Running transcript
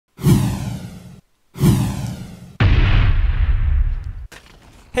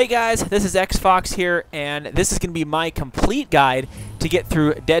Hey guys, this is XFox here, and this is going to be my complete guide to get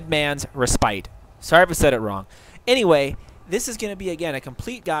through Dead Man's Respite. Sorry if I said it wrong. Anyway, this is going to be, again, a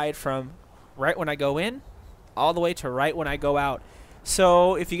complete guide from right when I go in all the way to right when I go out.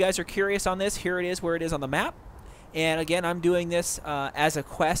 So if you guys are curious on this, here it is where it is on the map. And again, I'm doing this as a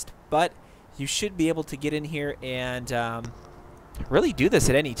quest, but you should be able to get in here and really do this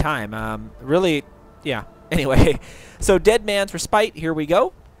at any time. Really, yeah. Anyway, so Dead Man's Respite, here we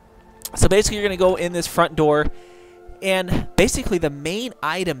go. So basically you're going to go in this front door, and basically the main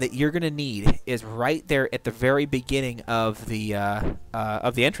item that you're going to need is right there at the very beginning of the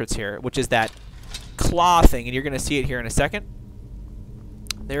entrance here, which is that claw thing, and you're going to see it here in a second.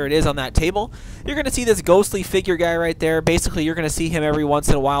 There it is on that table. You're going to see this ghostly figure guy right there. Basically you're going to see him every once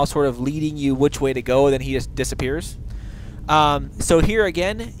in a while sort of leading you which way to go, then he just disappears. So here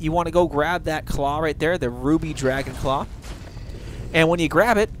again, you want to go grab that claw right there, the ruby dragon claw. And when you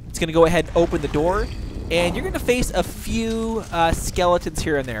grab it, it's going to go ahead and open the door. And you're going to face a few skeletons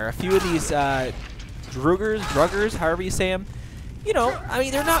here and there. A few of these druggers, however you say them. You know, I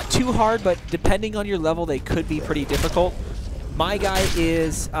mean, they're not too hard, but depending on your level, they could be pretty difficult. My guy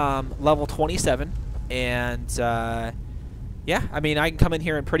is level 27. And, yeah, I mean, I can come in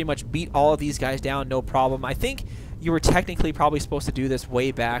here and pretty much beat all of these guys down, no problem. I think you were technically probably supposed to do this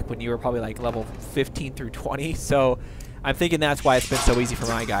way back when you were probably like level 15 through 20. So I'm thinking that's why it's been so easy for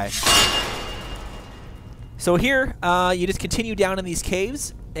my guy. So here, you just continue down in these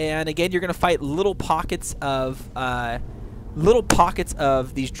caves, and again, you're going to fight little pockets of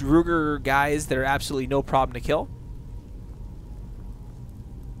these Druger guys that are absolutely no problem to kill.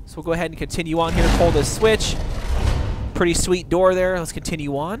 So we'll go ahead and continue on here. Pull this switch. Pretty sweet door there. Let's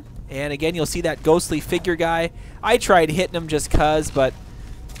continue on. And again, you'll see that ghostly figure guy. I tried hitting him just cuz, but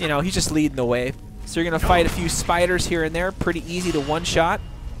you know, he's just leading the way. So you're going to fight a few spiders here and there. Pretty easy to one-shot.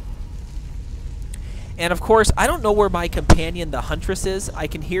 And of course, I don't know where my companion, the Huntress, is. I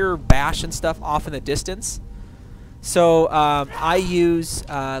can hear Bash and stuff off in the distance. So I use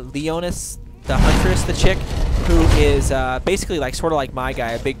Leonis, the Huntress, the chick, who is basically like sort of like my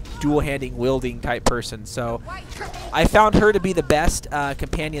guy, a big dual-handing, wielding type person. So I found her to be the best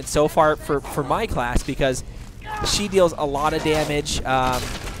companion so far for my class because she deals a lot of damage,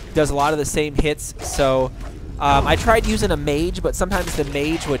 does a lot of the same hits. So I tried using a mage, but sometimes the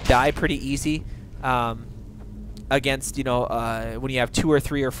mage would die pretty easy against, you know, when you have 2 or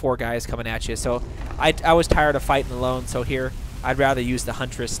 3 or 4 guys coming at you. So I was tired of fighting alone, so here I'd rather use the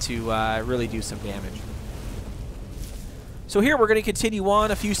Huntress to really do some damage. So here we're going to continue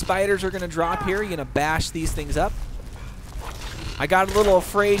on. A few spiders are going to drop here. You're going to bash these things up. I got a little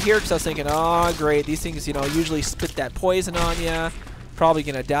afraid here because I was thinking, oh, great. These things, you know, usually spit that poison on you. Probably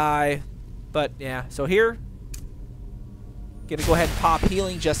going to die. But, yeah. So here, going to go ahead and pop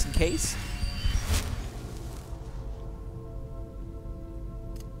healing just in case.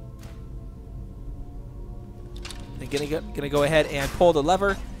 And going to go ahead and pull the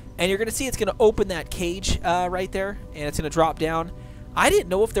lever. And you're going to see it's going to open that cage right there, and it's going to drop down. I didn't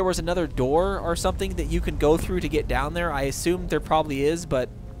know if there was another door or something that you can go through to get down there. I assumed there probably is, but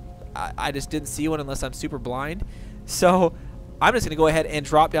I just didn't see one unless I'm super blind. So I'm just going to go ahead and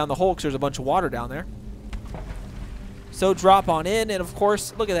drop down the hole because there's a bunch of water down there. So drop on in, and of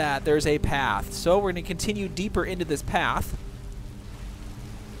course, look at that. There's a path. So we're going to continue deeper into this path.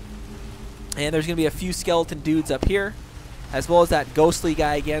 And there's going to be a few skeleton dudes up here, as well as that ghostly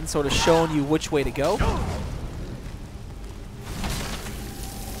guy again, sort of showing you which way to go.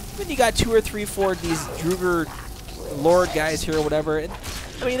 Then you got 2 or 3, 4 of these Druger Lord guys here or whatever. And,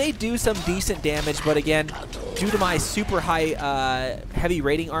 I mean, they do some decent damage, but again, due to my super high heavy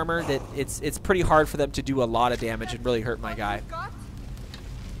rating armor, that it's pretty hard for them to do a lot of damage and really hurt my guy.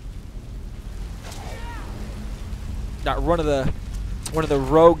 Got one of the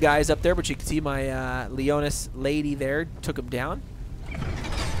rogue guys up there, but you can see my Leonis lady there took him down.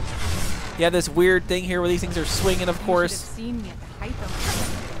 You have this weird thing here where these things are swinging, of course.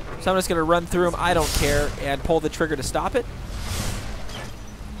 So I'm just going to run through them, I don't care, and pull the trigger to stop it.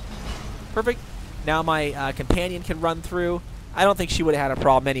 Perfect. Now my companion can run through. I don't think she would have had a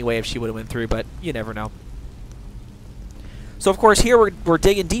problem anyway if she would have went through, but you never know. So, of course, here we're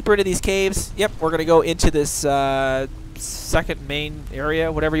digging deeper into these caves. Yep, we're going to go into this second main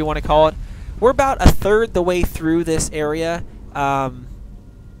area, whatever you want to call it. We're about 1/3 the way through this area.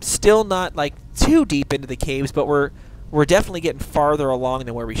 Still not like too deep into the caves, but we're definitely getting farther along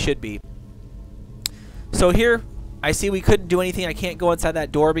than where we should be. So here I see we couldn't do anything. I can't go inside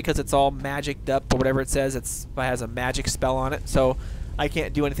that door because it's all magicked up or whatever it says. It has a magic spell on it, so I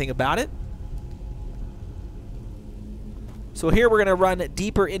can't do anything about it. So here we're gonna run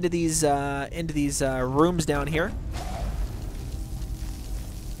deeper into these rooms down here.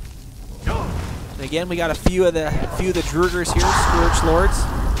 And again, we got a few of the Drugers here, Scourge Lords,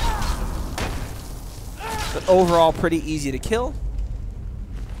 but overall pretty easy to kill.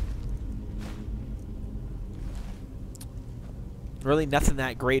 Really nothing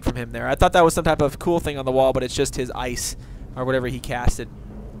that great from him there. I thought that was some type of cool thing on the wall, but it's just his ice or whatever he casted.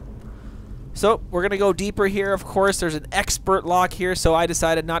 So we're going to go deeper here. Of course, there's an expert lock here, so I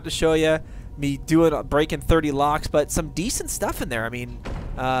decided not to show you me breaking 30 locks, but some decent stuff in there. I mean,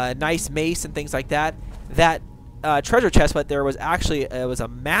 nice mace and things like that. That treasure chest, but there was actually it was a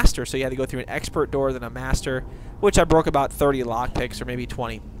master, so you had to go through an expert door, then a master, which I broke about 30 lock picks or maybe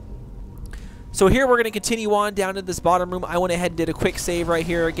 20. So here we're going to continue on down to this bottom room. I went ahead and did a quick save right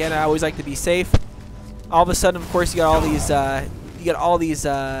here. Again, I always like to be safe. All of a sudden, of course, you got all these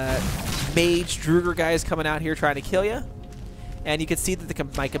mage Druger guys coming out here trying to kill you, and you can see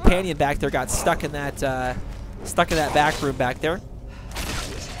that my companion back there got stuck in that back room back there.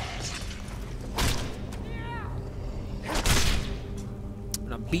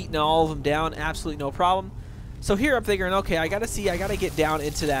 And I'm beating all of them down, absolutely no problem. So here I'm figuring, okay, I gotta get down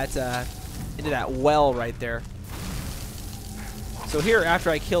into that well right there. So here, after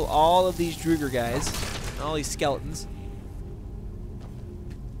I kill all of these Druger guys, all these skeletons,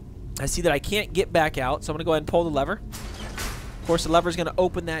 I see that I can't get back out, so I'm gonna go ahead and pull the lever. Of course, the lever is gonna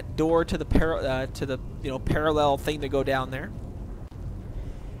open that door to the parallel thing to go down there.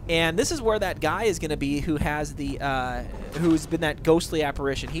 And this is where that guy is gonna be who has who's been that ghostly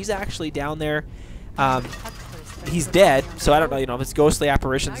apparition. He's actually down there. He's dead, so I don't know, if it's ghostly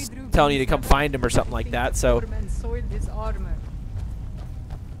apparitions telling you to come find him or something like that. So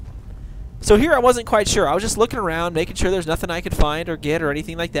here I wasn't quite sure. I was just looking around, making sure there's nothing I could find or get or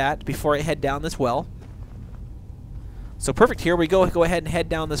anything like that before I head down this well. So perfect, here we go. Go ahead and head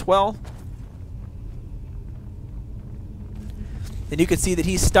down this well. And you can see that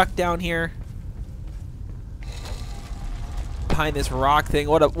he's stuck down here behind this rock thing.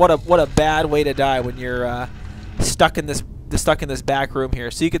 What a bad way to die when you're stuck in this back room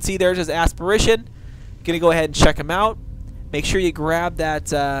here. So you can see there's his aspiration. Gonna go ahead and check him out. Make sure you grab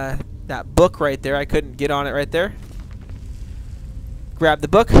that book right there. I couldn't get on it right there. Grab the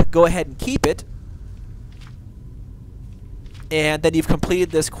book. Go ahead and keep it. And then you've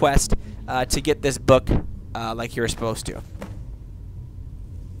completed this quest to get this book like you're supposed to.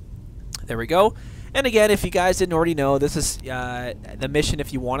 There we go. And again, if you guys didn't already know, this is the mission.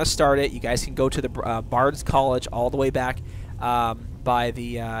 If you want to start it, you guys can go to the Bard's College all the way back by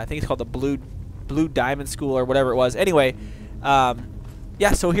the, I think it's called the Blue Diamond School or whatever it was. Anyway,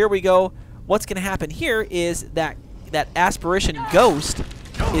 yeah, so here we go. What's going to happen here is that aspiration ghost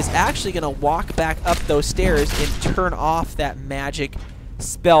is actually going to walk back up those stairs and turn off that magic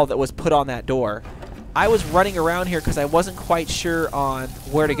spell that was put on that door. I was running around here because I wasn't quite sure on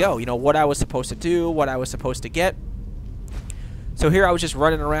where to go, what I was supposed to do, what I was supposed to get. So here I was just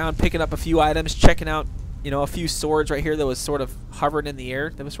running around, picking up a few items, checking out, a few swords right here that was sort of hovering in the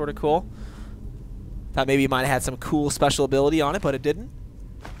air. That was sort of cool. Thought maybe it might have had some cool special ability on it, but it didn't.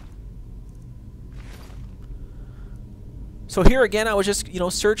 So here again, I was just,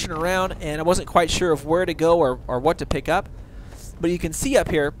 searching around, and I wasn't quite sure of where to go or what to pick up. But you can see up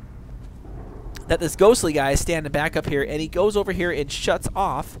here that this ghostly guy is standing back up here, and he goes over here and shuts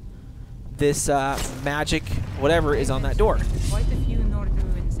off this magic whatever is on that door.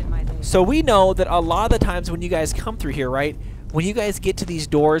 So we know that a lot of the times when you guys come through here, right, when you guys get to these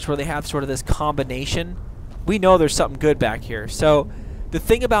doors where they have sort of this combination, we know there's something good back here. So the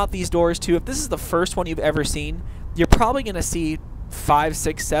thing about these doors too, if this is the first one you've ever seen, you're probably going to see 5,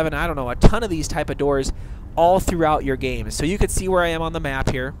 6, 7, I don't know, a ton of these type of doors all throughout your game. So you can see where I am on the map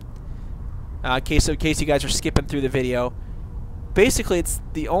here. In case you guys are skipping through the video. Basically, it's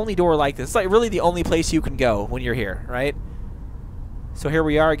the only door like this. It's like really the only place you can go when you're here, right? So here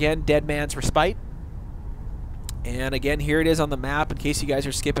we are again, Dead Man's Respite. And again, here it is on the map in case you guys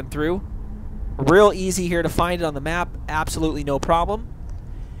are skipping through. Real easy here to find it on the map. Absolutely no problem.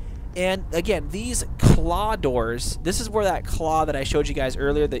 And again, these claw doors, this is where that claw that I showed you guys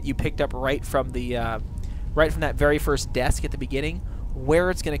earlier that you picked up right from that very first desk at the beginning, where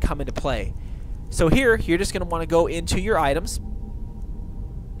it's going to come into play. So here, you're just going to want to go into your items.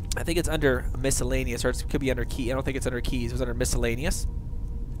 I think it's under miscellaneous, or it could be under key. I don't think it's under keys. It was under miscellaneous.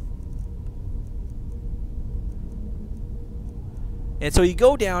 And so you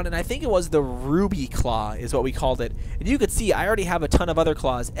go down, and I think it was the ruby claw is what we called it. And you could see I already have a ton of other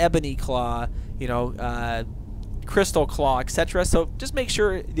claws, ebony claw, crystal claw, etc. So just make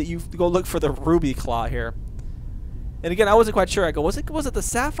sure that you go look for the ruby claw here. And again, I wasn't quite sure. I go, was it the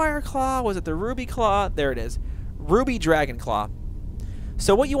Sapphire Claw? Was it the Ruby Claw? There it is. Ruby Dragon Claw.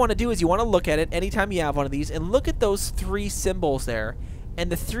 So what you want to do is you want to look at it anytime you have one of these and look at those 3 symbols there.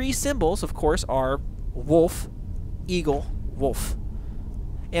 And the 3 symbols, of course, are wolf, eagle, wolf.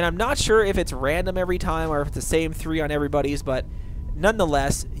 And I'm not sure if it's random every time or if it's the same 3 on everybody's, but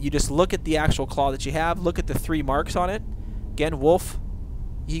nonetheless, you just look at the actual claw that you have, look at the 3 marks on it. Again, wolf,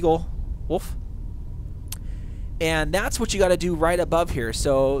 eagle, wolf. And that's what you got to do right above here.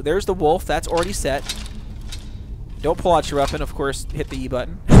 So there's the wolf. That's already set. Don't pull out your weapon. Of course, hit the E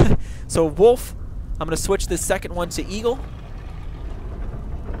button. So wolf, I'm going to switch this second one to eagle.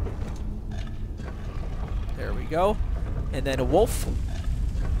 There we go. And then a wolf.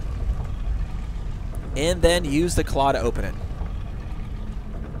 And then use the claw to open it.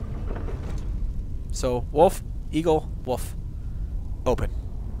 So wolf, eagle, wolf. Open.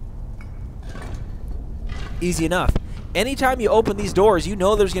 Easy enough. Anytime you open these doors, you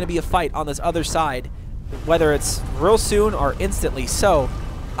know there's going to be a fight on this other side, whether it's real soon or instantly. So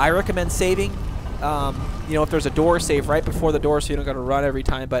I recommend saving. You know, if there's a door, save right before the door so you don't got to run every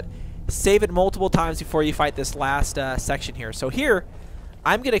time. But save it multiple times before you fight this last section here. So here,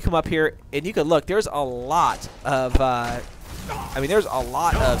 I'm going to come up here, and you can look. There's a lot of, there's a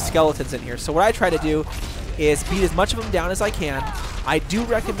lot of skeletons in here. So what I try to do is beat as much of them down as I can. I do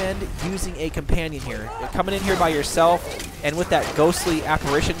recommend using a companion here. Coming in here by yourself, and with that ghostly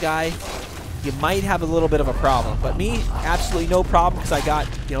apparition guy, you might have a little bit of a problem. But me, absolutely no problem, because I got,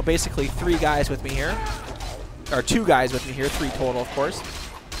 you know, basically 3 guys with me here. Or 2 guys with me here, 3 total, of course.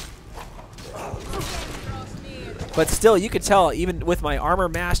 But still, you could tell, even with my armor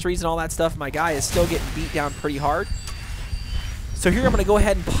masteries and all that stuff, my guy is still getting beat down pretty hard. So here I'm going to go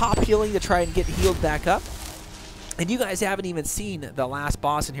ahead and pop healing to try and get healed back up. And you guys haven't even seen the last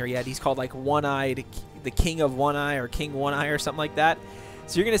boss in here yet. He's called like One-Eyed, the King of One-Eye, or King One-Eye, or something like that.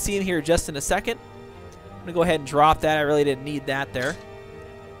 So you're going to see him here just in a second. I'm going to go ahead and drop that. I really didn't need that there.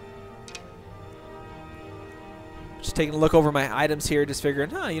 Just taking a look over my items here, just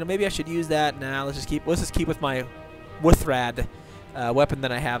figuring, you know, maybe I should use that. Nah, let's just keep with my Withrad weapon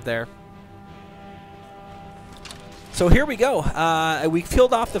that I have there. So here we go. We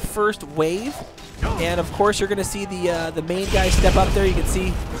killed off the first wave, and of course you're going to see the main guy step up there. You can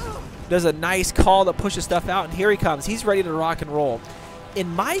see does a nice call that pushes stuff out, and here he comes. He's ready to rock and roll.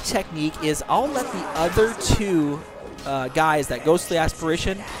 And my technique is I'll let the other 2 guys, that ghostly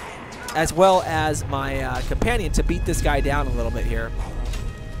aspiration, as well as my companion, to beat this guy down a little bit here,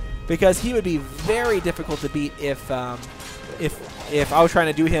 because he would be very difficult to beat if I was trying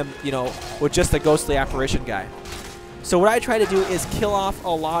to do him, you know, with just the ghostly apparition guy. So what I try to do is kill off a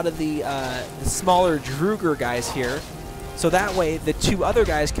lot of the smaller Druger guys here, so that way the 2 other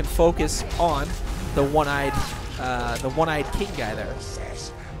guys can focus on the one-eyed king guy there.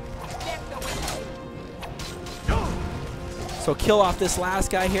 So kill off this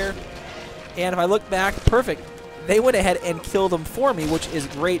last guy here, and if I look back, perfect. They went ahead and killed him for me, which is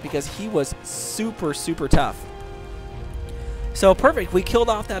great because he was super, super tough. So perfect. We killed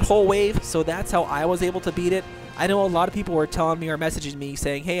off that whole wave, so that's how I was able to beat it. I know a lot of people were telling me or messaging me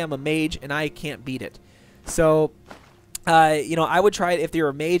saying, hey, I'm a mage and I can't beat it. So, you know, I would try it. If they were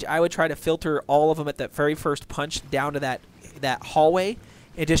a mage, I would try to filter all of them at that very first punch down to that hallway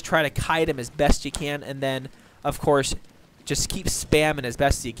and just try to kite them as best you can. And then, of course, just keep spamming as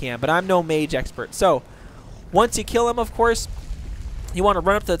best as you can. But I'm no mage expert. So once you kill him, of course, you want to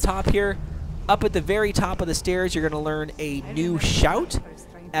run up to the top here. Up at the very top of the stairs, you're going to learn a new shout,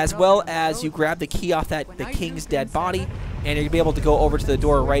 as well as you grab the key off the king's dead body, and you're going to be able to go over to the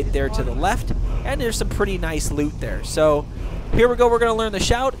door right there to the left, and there's some pretty nice loot there. So here we go. We're going to learn the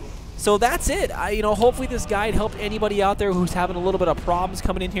shout. So that's it. You know, hopefully this guide helped anybody out there who's having a little bit of problems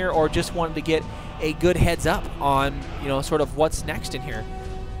coming in here, or just wanted to get a good heads up on, you know, sort of what's next in here.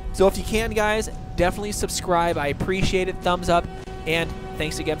 So if you can, guys, definitely subscribe. I appreciate it. Thumbs up, and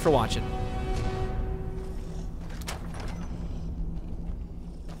thanks again for watching.